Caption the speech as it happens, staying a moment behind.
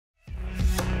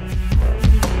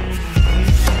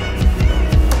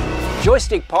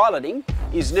Joystick piloting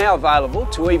is now available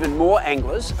to even more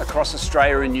anglers across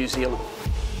Australia and New Zealand.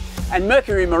 And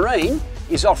Mercury Marine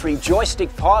is offering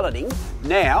joystick piloting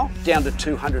now down to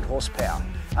 200 horsepower.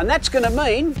 And that's going to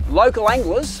mean local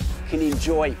anglers can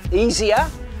enjoy easier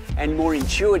and more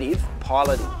intuitive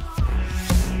piloting.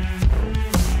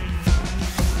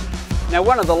 Now,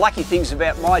 one of the lucky things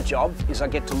about my job is I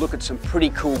get to look at some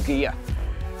pretty cool gear.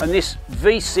 And this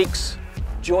V6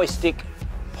 joystick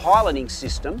piloting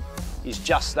system is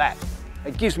just that.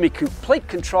 It gives me complete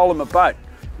control of my boat,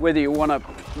 whether you want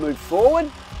to move forward,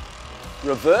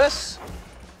 reverse,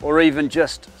 or even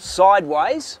just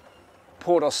sideways,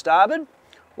 port or starboard,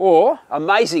 or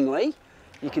amazingly,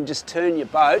 you can just turn your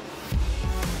boat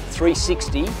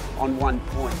 360 on one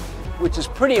point, which is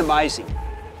pretty amazing.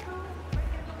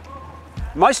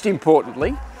 Most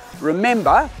importantly,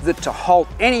 remember that to halt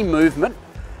any movement,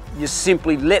 you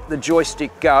simply let the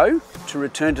joystick go to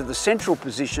return to the central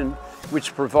position,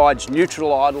 which provides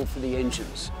neutral idle for the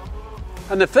engines.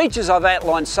 And the features I've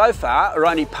outlined so far are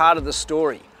only part of the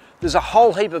story. There's a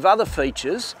whole heap of other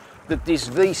features that this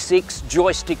V6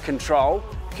 joystick control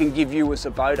can give you as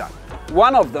a boater.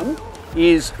 One of them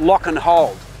is lock and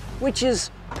hold, which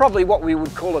is probably what we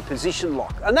would call a position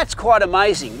lock. And that's quite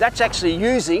amazing. That's actually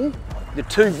using the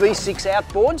two V6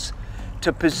 outboards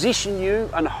to position you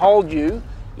and hold you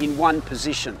in one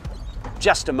position.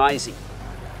 Just amazing.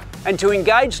 And to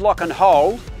engage lock and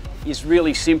hold is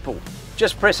really simple.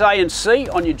 Just press A and C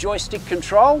on your joystick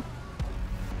control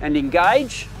and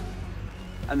engage,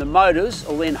 and the motors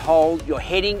will then hold your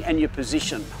heading and your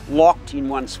position locked in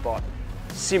one spot.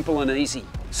 Simple and easy.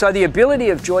 So the ability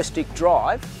of joystick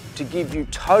drive to give you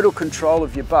total control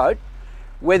of your boat,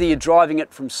 whether you're driving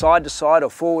it from side to side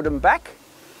or forward and back,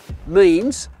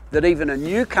 means that even a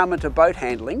newcomer to boat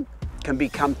handling can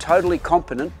become totally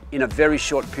competent in a very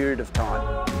short period of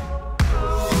time.